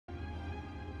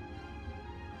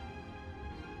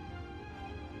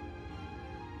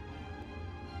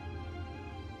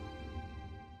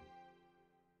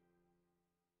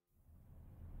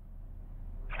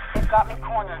got me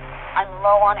cornered. I'm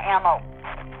low on ammo.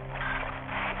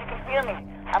 If you can hear me,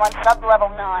 I'm on sub-level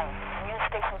 9. News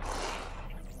station...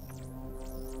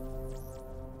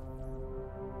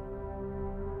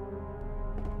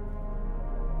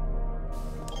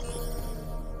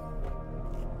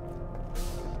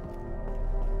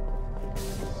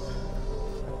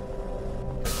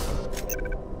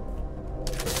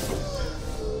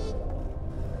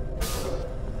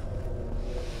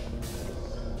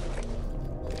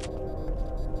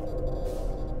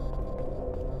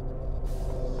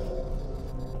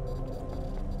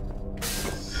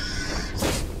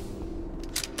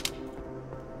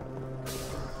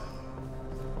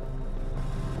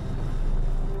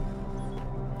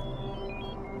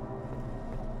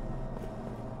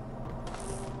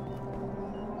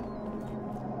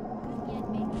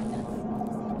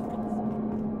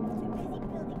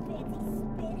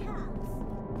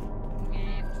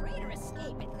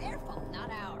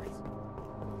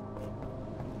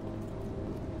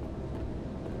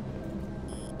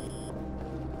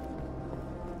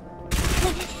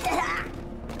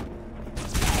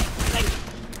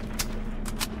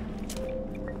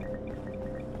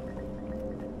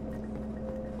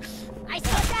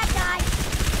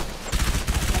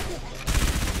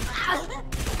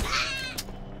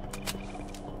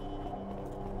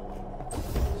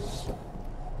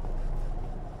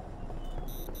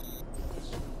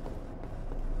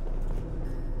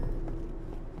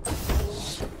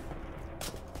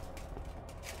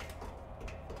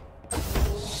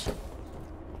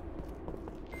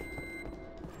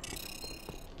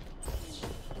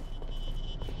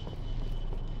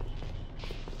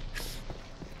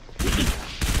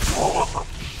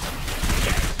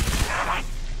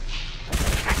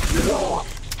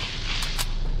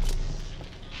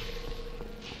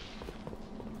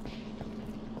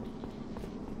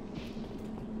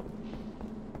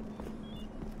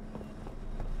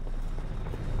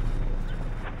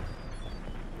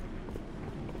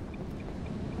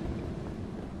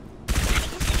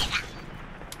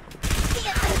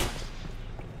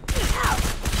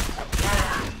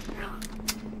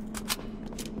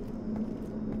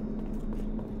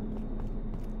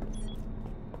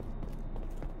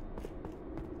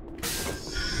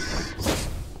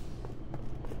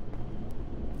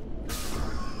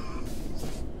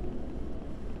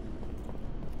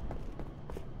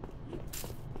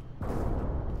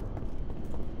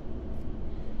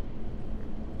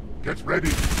 Get ready!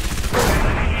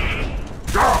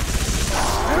 Go!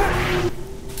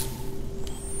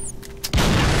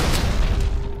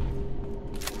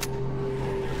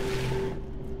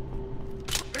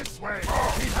 This way!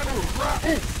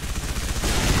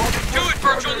 Do it,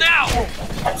 Virgil, now!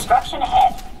 Construction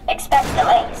ahead. Expect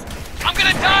delays. I'm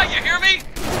gonna die, you hear me?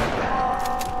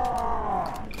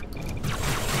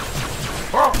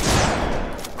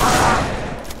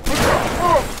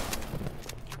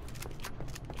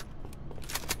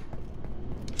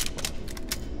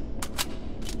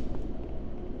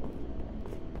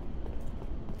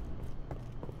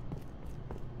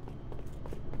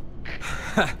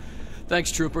 Thanks,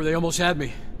 Trooper. They almost had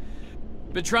me.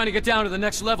 Been trying to get down to the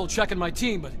next level checking my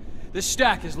team, but this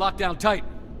stack is locked down tight.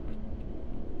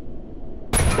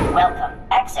 Welcome.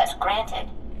 Access granted.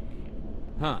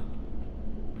 Huh.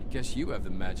 I guess you have the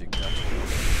magic touch.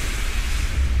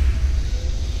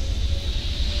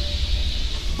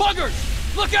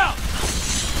 Buggers! Look out!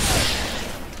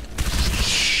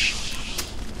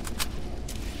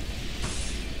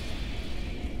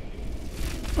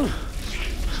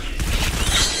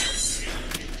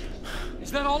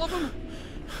 Is that all of them?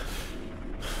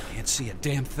 Can't see a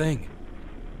damn thing.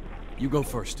 You go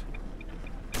first.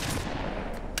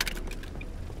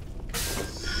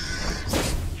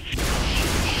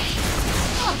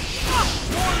 More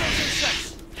of those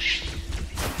insects!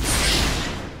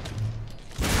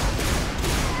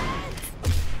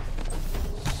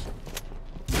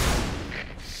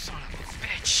 Son of a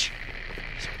bitch.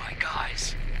 These are my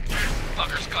guys.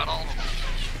 Fuckers got all of them.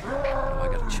 Oh, I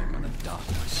gotta check on the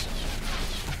doctors.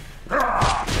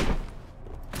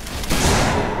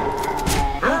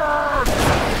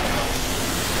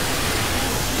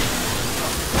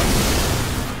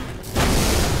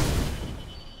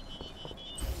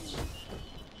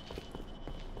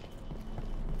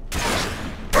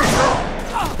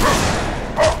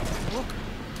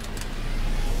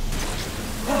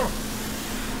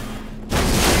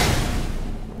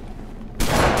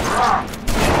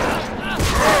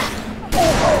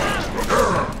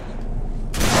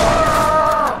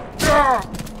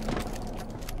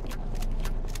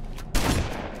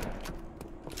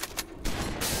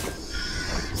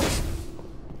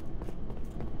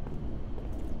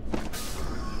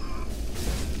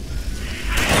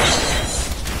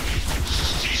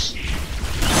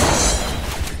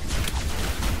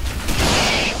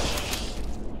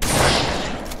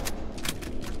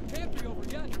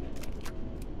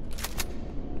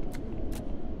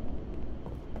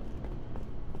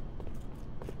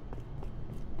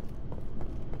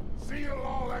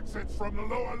 exits from the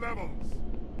lower levels.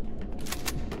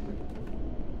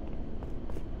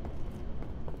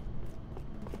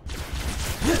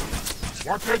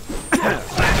 Watch it!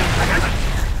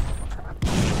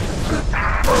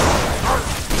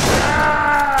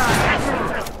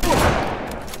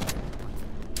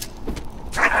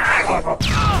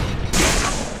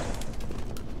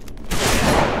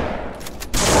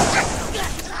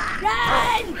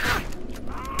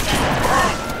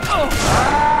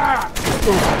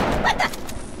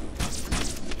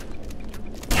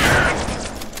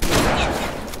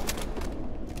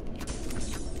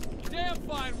 Damn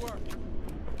fine work.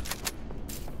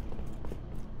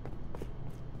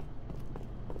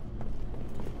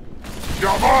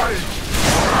 You're mine!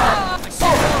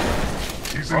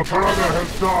 His brother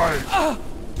has died!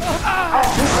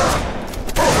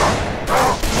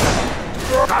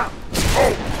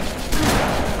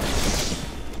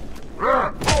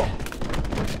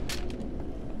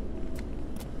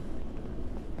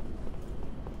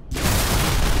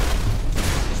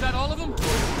 Is that all of them?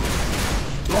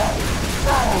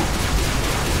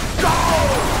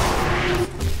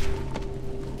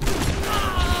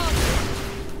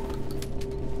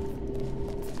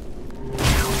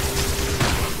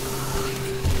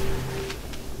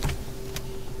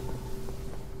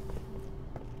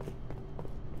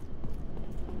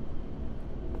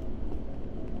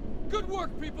 Good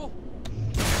work, people!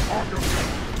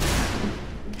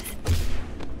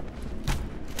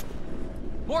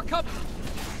 More cup!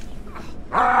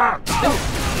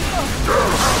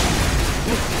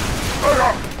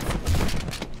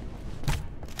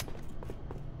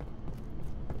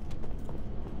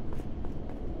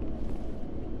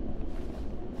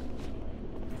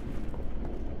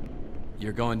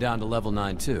 You're going down to level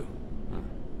 9 too. Huh.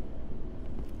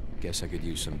 Guess I could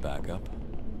use some backup.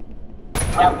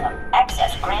 Welcome.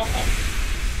 Access granted.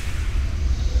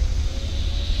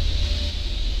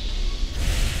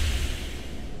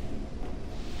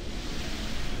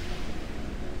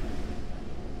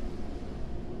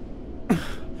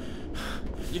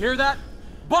 You hear that?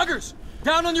 Buggers!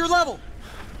 Down on your level!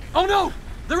 Oh no!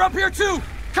 They're up here too!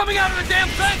 Coming out of the damn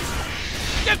fence!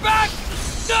 Get back!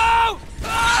 No!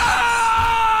 Ah!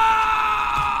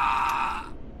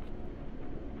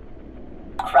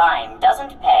 Crime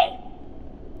doesn't pay.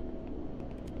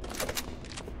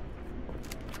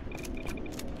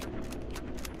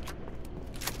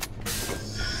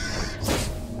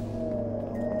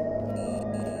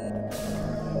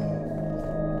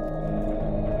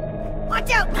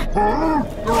 Watch out! They're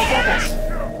above us!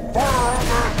 Fire on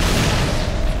them!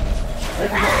 Over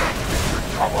there!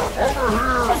 Cover! Over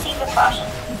here! Proceed with caution.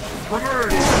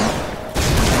 Grenade!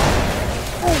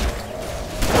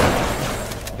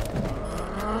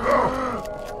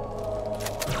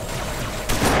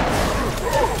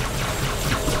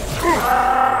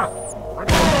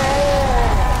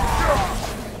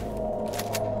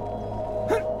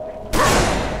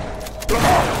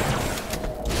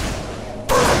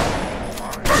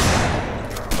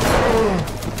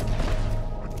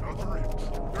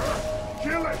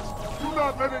 Kill it! Do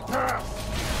not let it pass!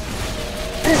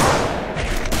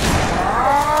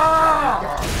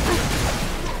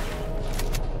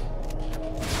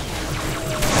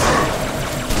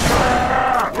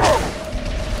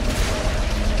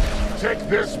 Take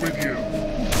this with you!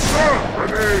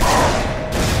 Grenade!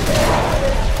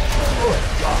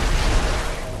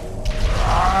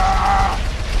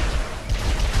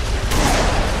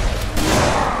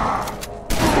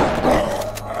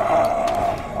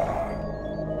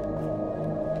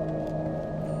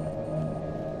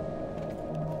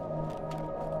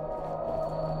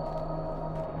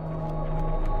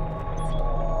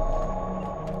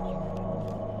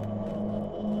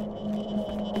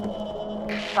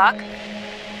 Buck?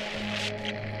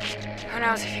 Who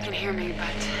knows if you can hear me,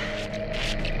 but...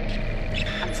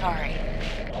 I'm sorry.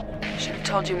 I should have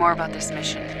told you more about this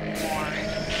mission. More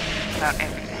about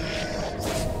everything.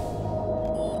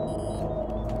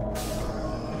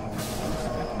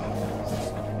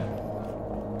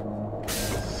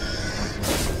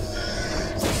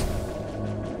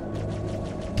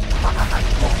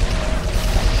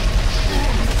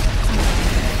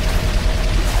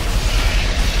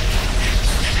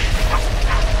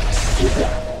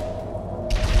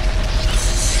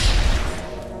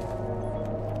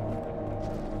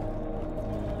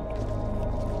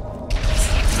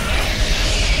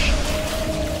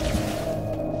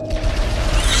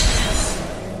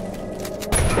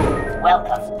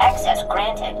 Welcome. Access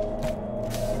granted.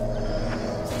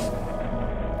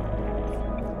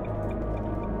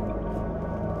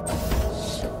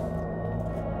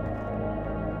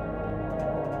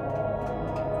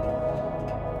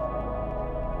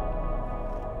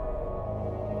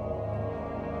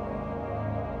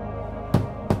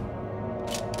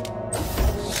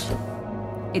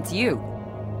 it's you.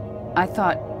 I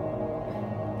thought...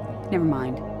 Never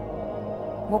mind.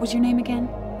 What was your name again?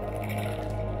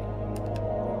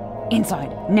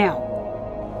 Inside, now!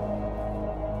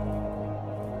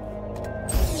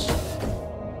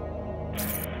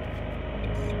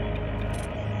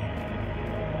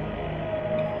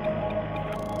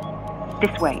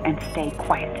 This way, and stay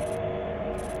quiet.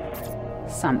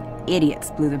 Some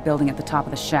idiots blew the building at the top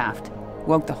of the shaft.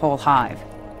 Woke the whole Hive.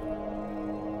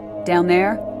 Down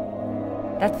there?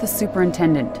 That's the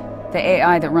superintendent. The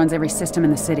AI that runs every system in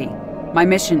the city. My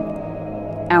mission,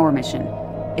 our mission,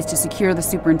 is to secure the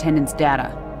superintendent's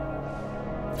data.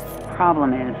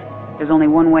 Problem is, there's only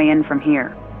one way in from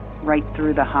here. Right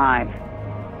through the Hive.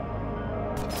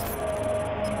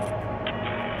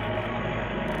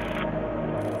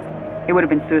 It would have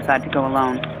been suicide to go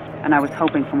alone, and I was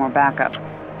hoping for more backup.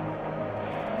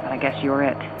 But I guess you're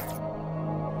it.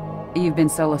 You've been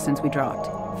solo since we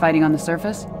dropped. Fighting on the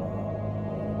surface?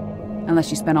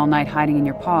 Unless you spent all night hiding in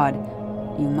your pod,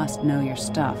 you must know your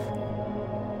stuff.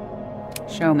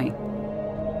 Show me.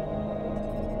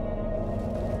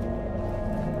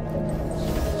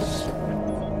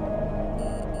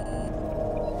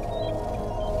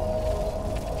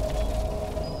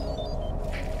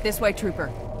 This way,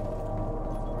 Trooper.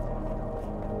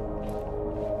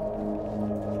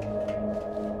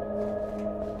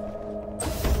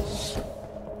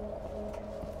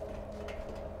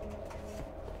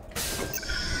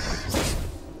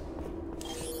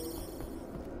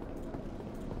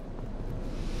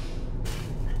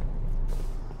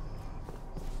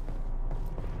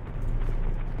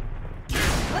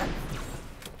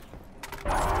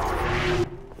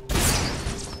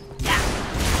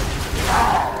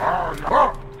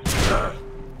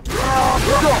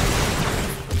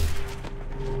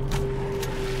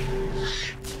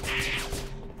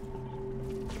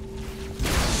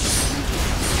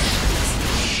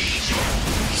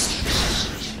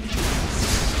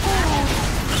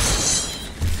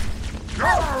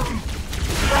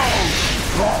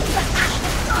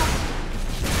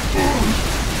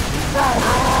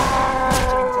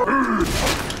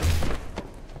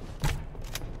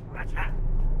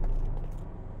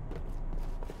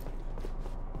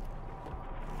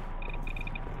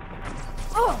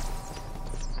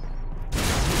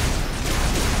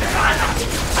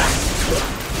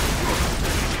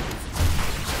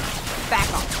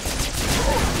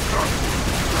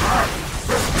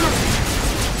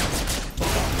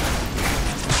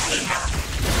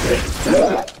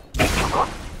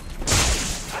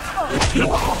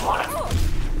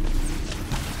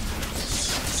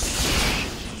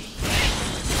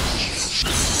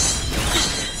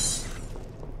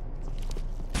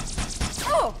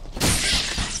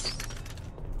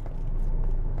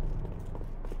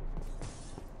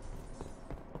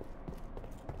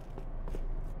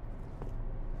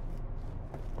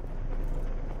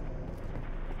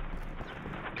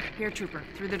 Here, Trooper,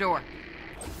 through the door.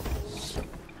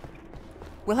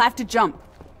 We'll have to jump.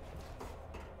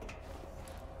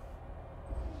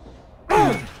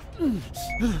 Not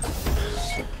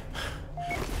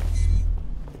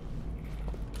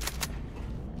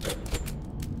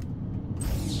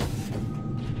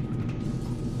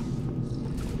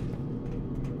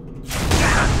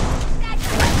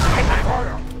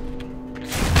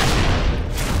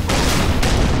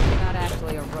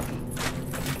actually a rookie.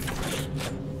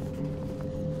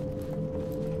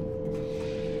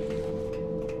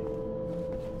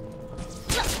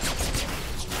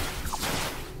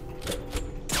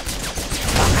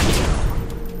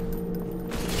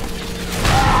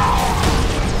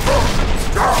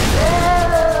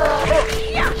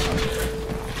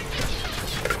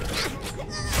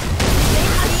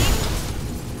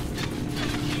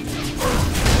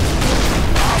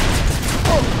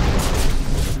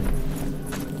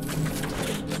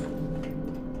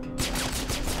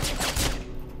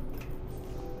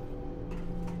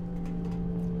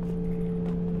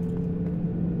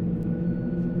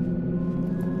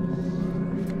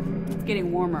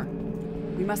 Getting warmer.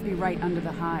 We must be right under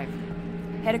the Hive.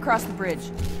 Head across the bridge.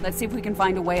 Let's see if we can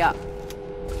find a way up.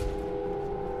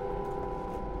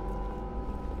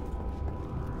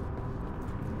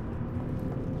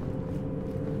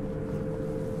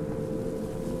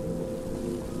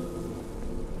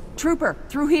 Trooper,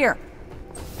 through here.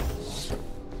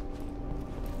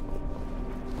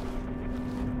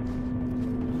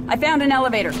 I found an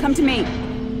elevator. Come to me.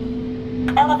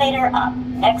 Elevator up.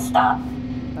 Next stop.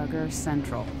 Bugger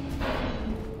Central.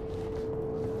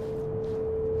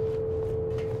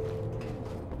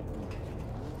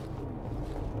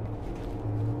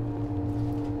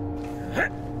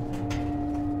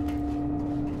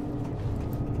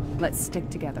 Let's stick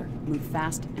together. Move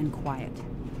fast and quiet.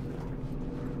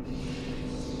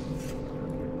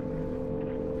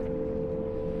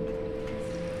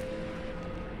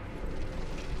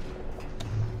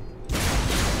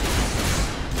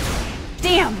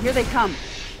 Damn! Here they come!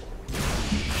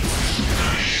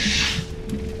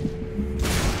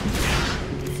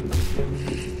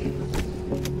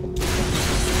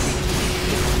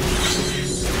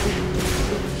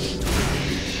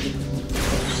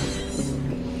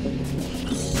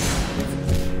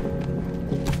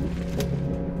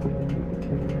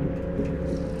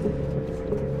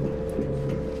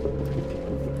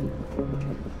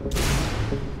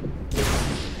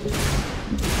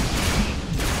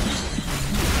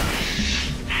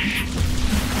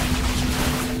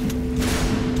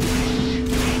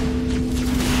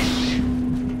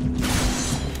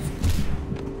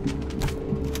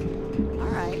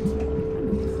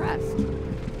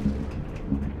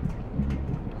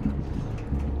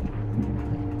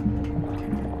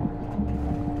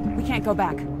 Can't go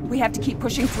back. We have to keep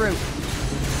pushing through.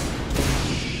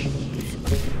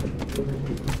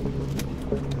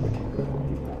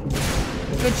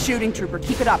 Good shooting, Trooper.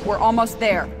 Keep it up. We're almost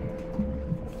there.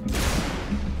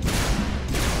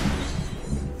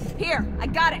 Here, I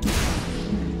got it.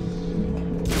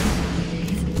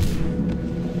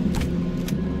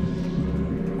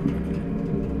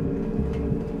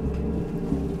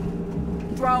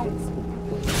 Drones.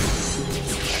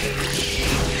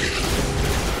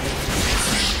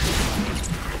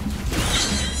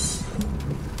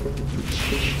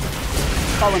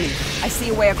 Follow me. I see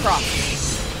a way across.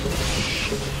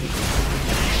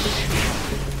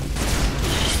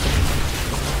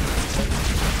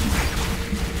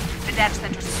 The data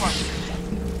center support.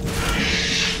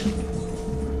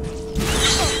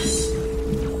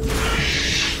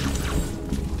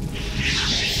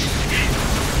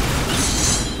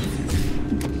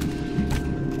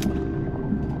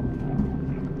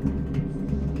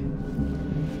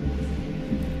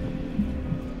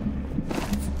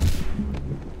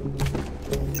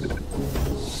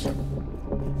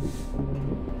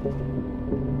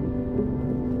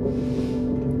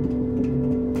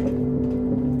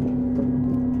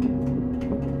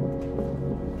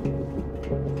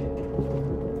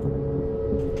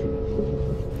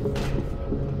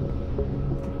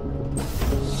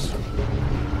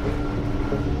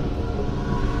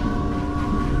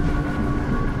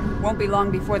 Won't be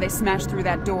long before they smash through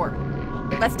that door.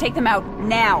 Let's take them out,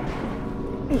 now!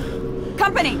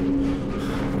 Company!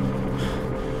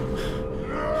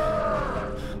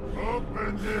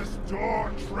 Open this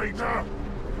door, traitor!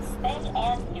 Spay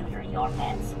and neuter your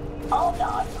pets. All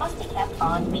dogs must be kept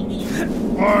on leash.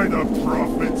 By the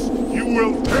prophets, you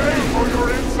will pay for your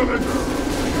insolence!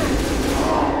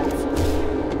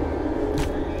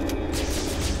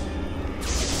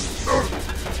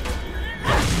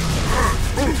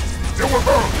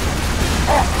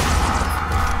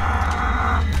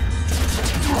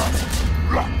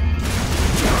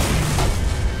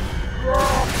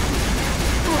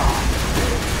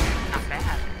 Not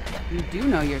bad. You do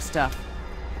know your stuff.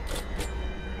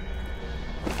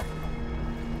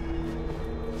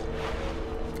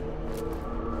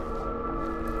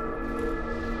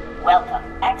 Welcome.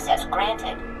 Access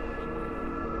granted.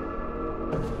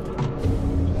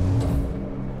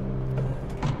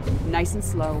 Nice and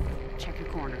slow. Check your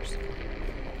corners.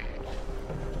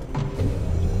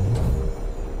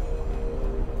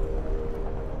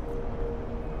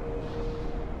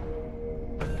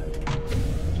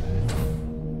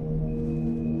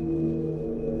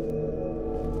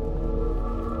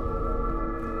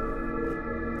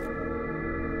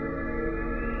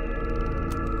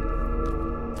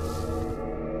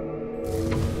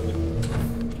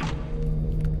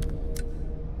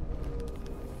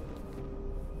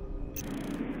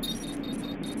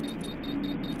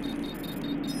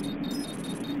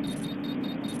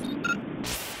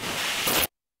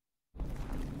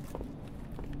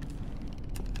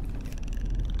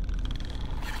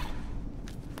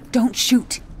 Don't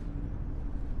shoot!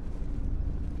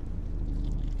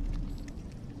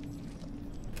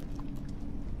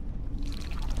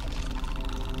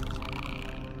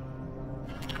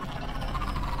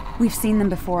 We've seen them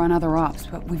before on other ops,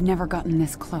 but we've never gotten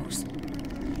this close.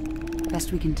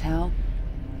 Best we can tell,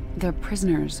 they're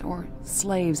prisoners or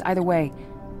slaves. Either way,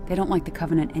 they don't like the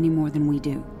Covenant any more than we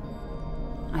do.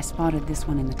 I spotted this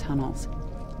one in the tunnels.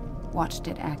 Watched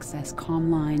it access comm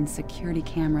lines, security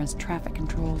cameras, traffic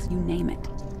controls, you name it.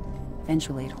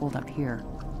 Eventually it holed up here.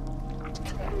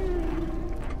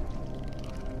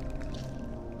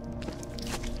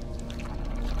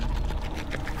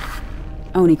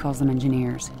 Oni calls them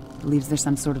engineers. Believes there's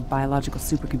some sort of biological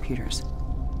supercomputers.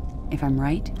 If I'm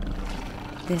right,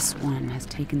 this one has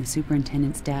taken the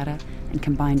superintendent's data and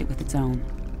combined it with its own.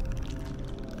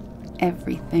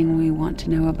 Everything we want to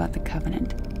know about the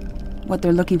Covenant, what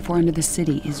they're looking for under the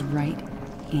city, is right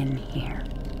in here.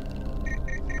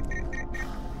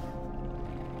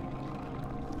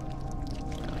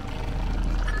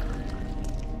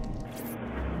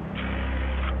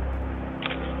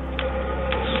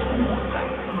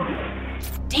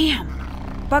 Damn!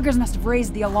 Buggers must have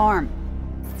raised the alarm.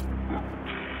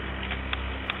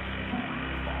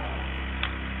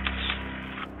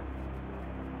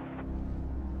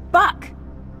 Buck!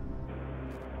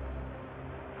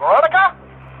 Veronica?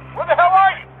 Where the hell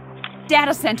are you?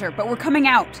 Data center, but we're coming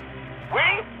out. We?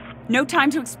 No time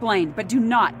to explain, but do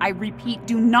not, I repeat,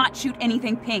 do not shoot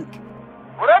anything pink.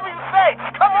 Whatever you say,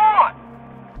 come on!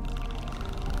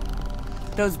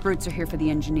 Those brutes are here for the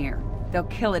engineer. They'll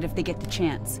kill it if they get the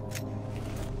chance.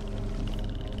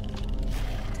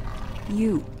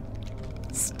 You,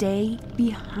 stay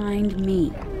behind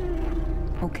me,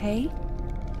 okay?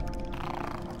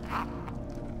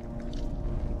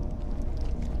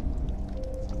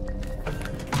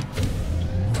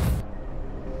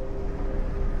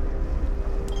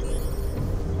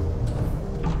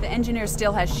 The engineer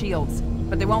still has shields,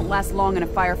 but they won't last long in a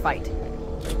firefight.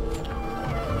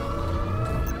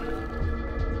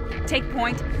 Take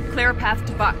point, clear a path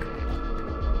to Buck.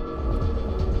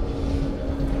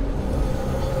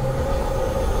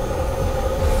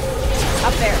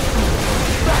 Up there.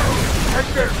 Right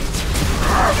there.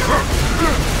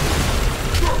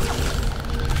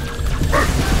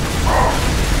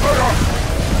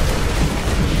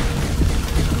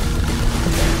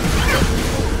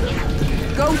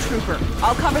 Go, Trooper.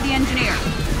 I'll cover the engineer.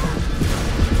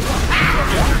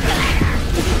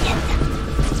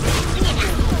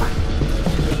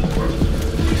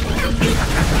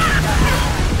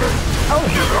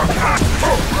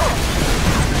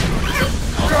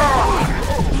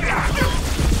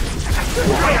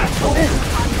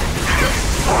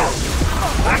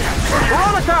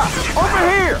 Veronica! Over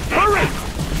here! Hurry!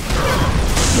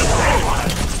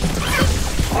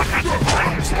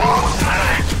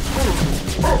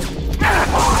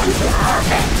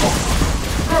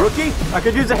 Rookie, I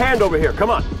could use a hand over here. Come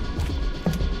on.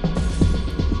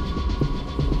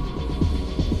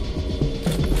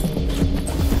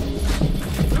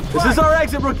 This is our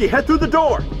exit, Rookie. Head through the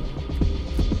door.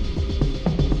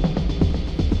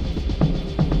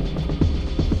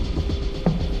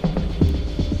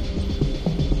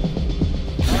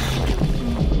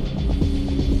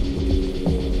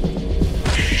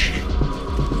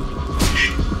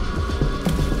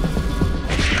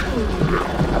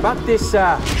 About this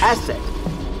asset,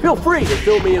 feel free to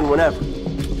fill me in whenever.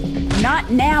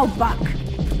 Not now, Buck.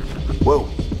 Whoa,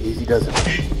 easy does it.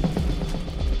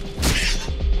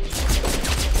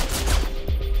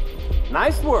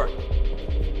 Nice work.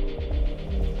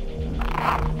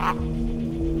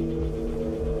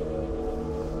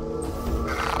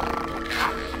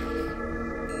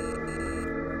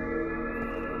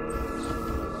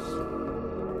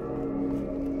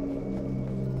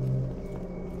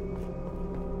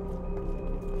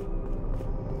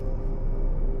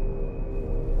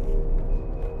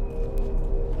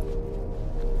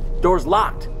 Door's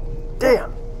locked.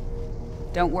 Damn.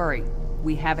 Don't worry.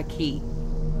 We have a key.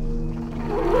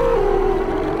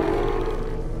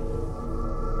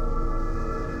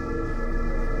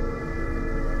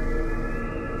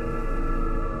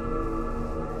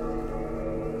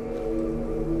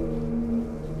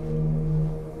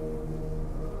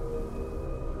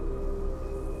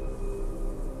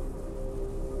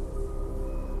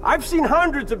 I've seen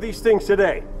hundreds of these things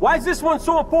today. Why is this one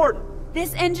so important?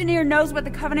 This engineer knows what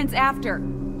the Covenant's after.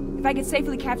 If I could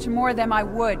safely capture more of them, I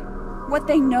would. What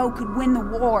they know could win the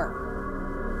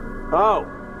war. Oh.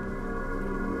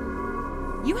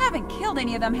 You haven't killed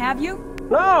any of them, have you?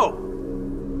 No!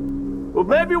 Well,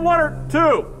 maybe one or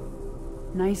two.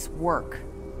 Nice work.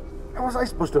 How was I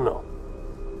supposed to know?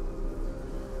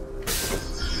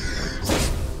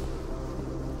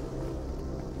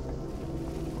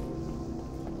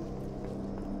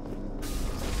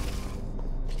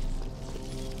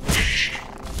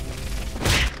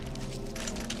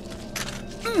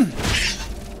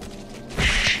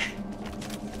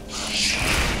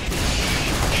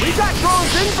 We got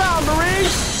drones inbound,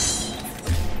 Marines!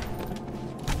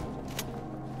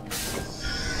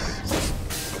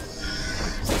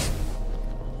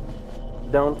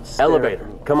 Don't stare. Elevator,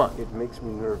 come on. It makes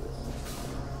me nervous.